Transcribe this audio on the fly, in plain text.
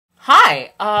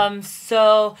Hi.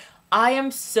 So I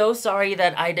am so sorry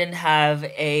that I didn't have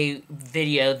a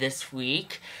video this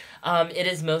week. It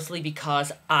is mostly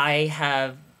because I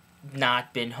have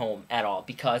not been home at all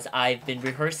because I've been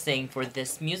rehearsing for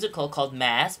this musical called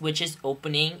Mass, which is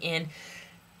opening in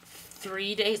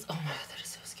 3 days. Oh my god, that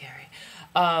is so scary.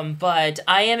 But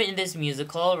I am in this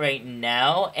musical right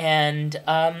now, and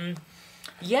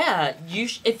yeah,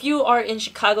 if you are in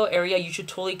Chicago area, you should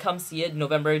totally come see it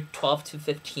November 12th to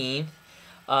 15th.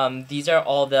 These are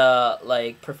all the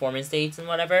like performance dates and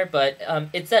whatever, but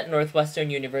it's at Northwestern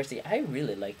University. I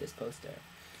really like this poster.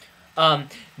 Um,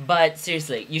 but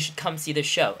seriously, you should come see the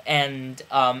show. And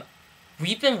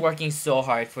we've been working so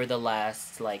hard for the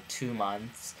last like 2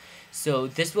 months. So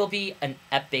this will be an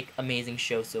epic, amazing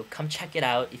show. So come check it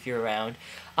out if you're around.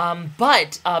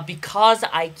 But because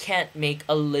I can't make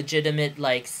a legitimate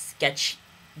like sketch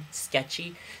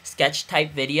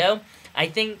type video, I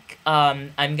think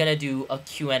I'm gonna do a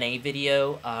Q&A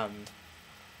video.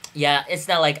 Yeah, it's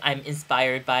not like I'm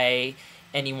inspired by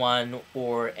anyone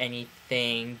or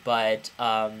anything, but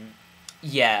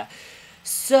yeah.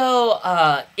 So,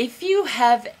 if you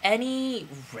have any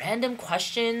random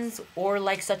questions or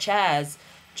like such as,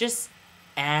 just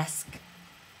ask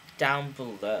down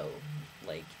below,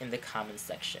 like in the comment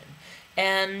section.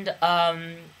 And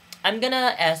I'm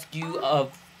gonna ask you a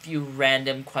few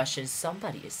random questions.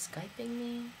 Somebody is Skyping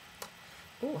me.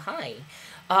 Oh, hi.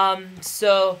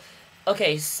 So,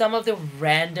 okay, some of the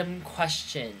random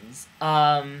questions.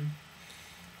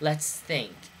 Let's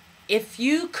think. If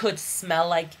you could smell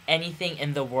like anything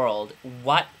in the world,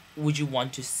 what would you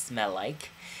want to smell like?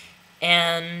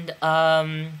 And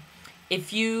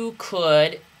if you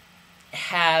could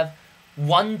have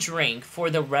one drink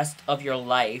for the rest of your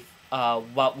life,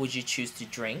 what would you choose to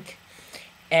drink?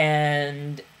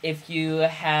 And if you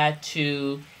had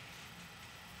to,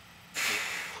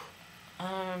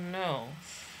 I don't know,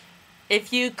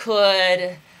 if you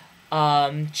could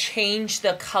change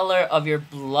the color of your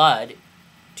blood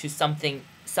to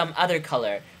some other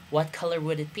color, what color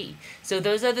would it be? So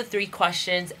those are the 3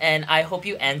 questions, and I hope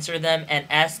you answer them and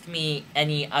ask me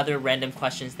any other random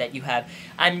questions that you have.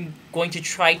 I'm going to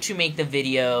try to make the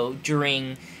video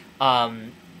during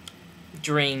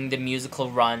the musical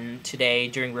run today,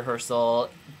 during rehearsal,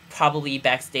 probably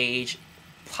backstage,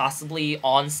 possibly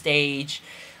on stage,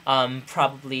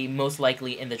 probably most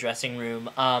likely in the dressing room.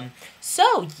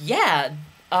 So yeah,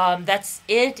 that's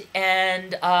it,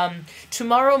 and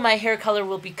tomorrow my hair color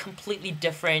will be completely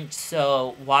different,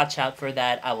 so watch out for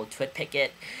that. I will pick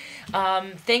it.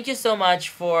 Thank you so much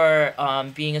for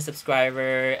being a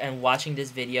subscriber and watching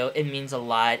this video. It means a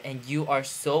lot, and you are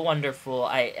so wonderful.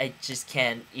 I just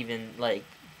can't even like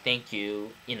thank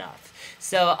you enough.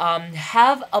 So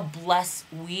have a blessed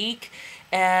week,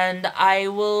 and I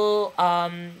will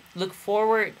look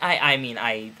forward. I mean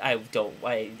I don't.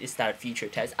 It's not a future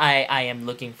test. I am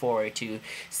looking forward to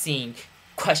seeing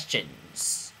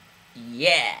questions.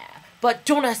 Yeah, but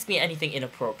don't ask me anything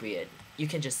inappropriate. You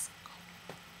can just